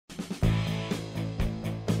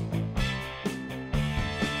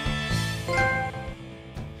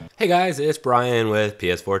Hey guys, it's Brian with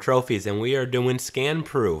PS4 Trophies, and we are doing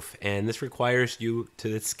Scanproof, and this requires you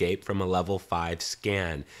to escape from a level 5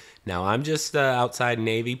 scan. Now, I'm just outside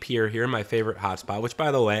Navy Pier here, my favorite hotspot, which,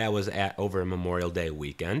 by the way, I was at over Memorial Day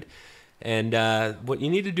weekend. And what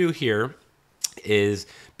you need to do here is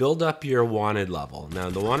build up your wanted level.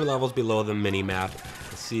 Now, the wanted level is below the mini-map.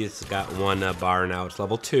 See, it's got one bar now. It's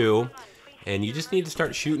level 2. And you just need to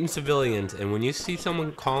start shooting civilians. And when you see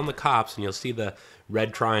someone calling the cops, and you'll see the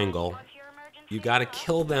red triangle, you got to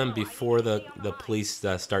kill them before the police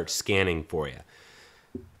start scanning for you.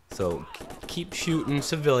 So keep shooting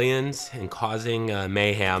civilians and causing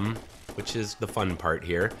mayhem, which is the fun part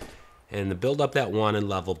here. And to build up that wanted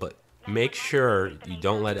level, but make sure you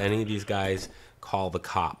don't let any of these guys call the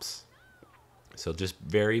cops. So just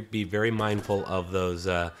be very mindful of those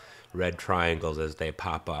red triangles as they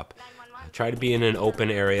pop up. Try to be in an open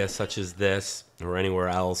area such as this or anywhere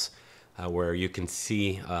else where you can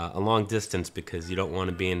see a long distance, because you don't want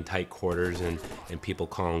to be in tight quarters and people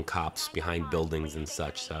calling cops behind buildings and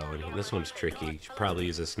such. So and this one's tricky. You should probably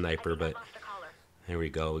use a sniper, but there we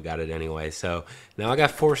go. We got it anyway. So now I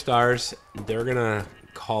got 4 stars. They're going to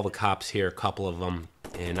call the cops here, a couple of them,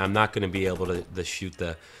 and I'm not going to be able to shoot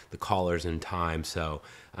the callers in time. So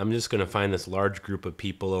I'm just going to find this large group of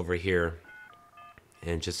people over here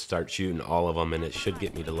and just start shooting all of them, and it should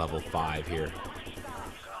get me to level 5 here.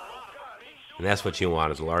 And that's what you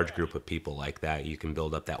want, is a large group of people like that. You can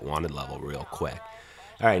build up that wanted level real quick.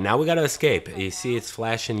 All right, now we got to escape. You see it's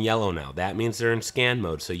flashing yellow now. That means they're in scan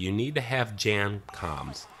mode, so you need to have jam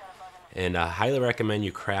comms. And I highly recommend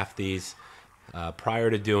you craft these prior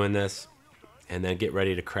to doing this, and then get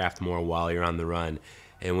ready to craft more while you're on the run.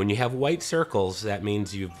 And when you have white circles, that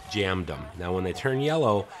means you've jammed them. Now when they turn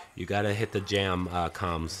yellow, you got to hit the jam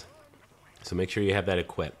comms. So make sure you have that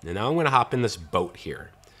equipped. And now I'm going to hop in this boat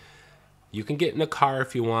here. You can get in a car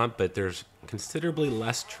if you want, but there's considerably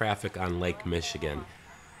less traffic on Lake Michigan.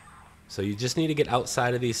 So you just need to get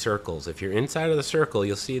outside of these circles. If you're inside of the circle,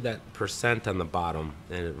 you'll see that percent on the bottom,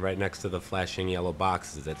 and right next to the flashing yellow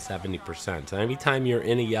boxes at 70%. So every time you're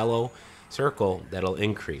in a yellow circle, that'll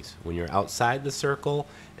increase. When you're outside the circle,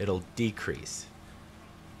 it'll decrease.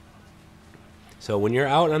 So when you're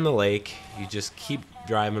out on the lake, you just keep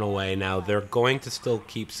driving away. Now they're going to still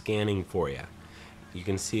keep scanning for you. You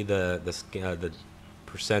can see the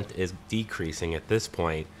percent is decreasing at this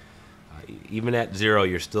point. Even at 0,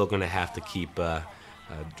 you're still going to have to keep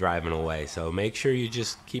driving away. So make sure you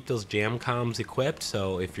just keep those jam comms equipped.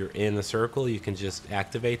 So if you're in the circle, you can just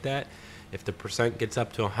activate that. If the percent gets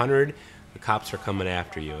up to 100, the cops are coming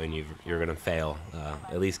after you, and you're going to fail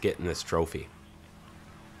at least getting this trophy.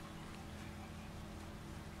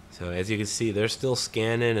 So as you can see, they're still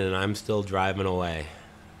scanning, and I'm still driving away.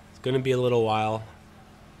 It's going to be a little while,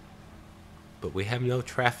 but we have no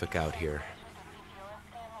traffic out here.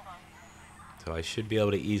 So I should be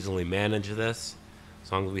able to easily manage this.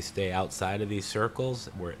 As long as we stay outside of these circles,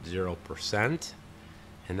 we're at 0%.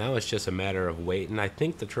 And now it's just a matter of waiting. I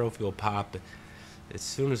think the trophy will pop as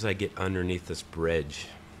soon as I get underneath this bridge.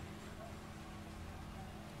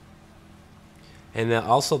 And then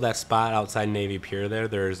also that spot outside Navy Pier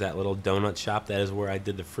there's that little donut shop. That is where I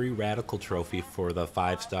did the free Radical trophy for the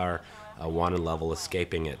 5-star wanted level,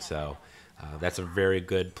 escaping it. So that's a very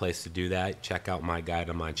good place to do that. Check out my guide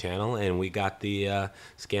on my channel. And we got the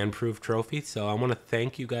Scanproof trophy. So I want to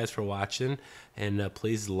thank you guys for watching. And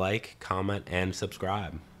please like, comment, and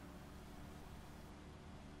subscribe.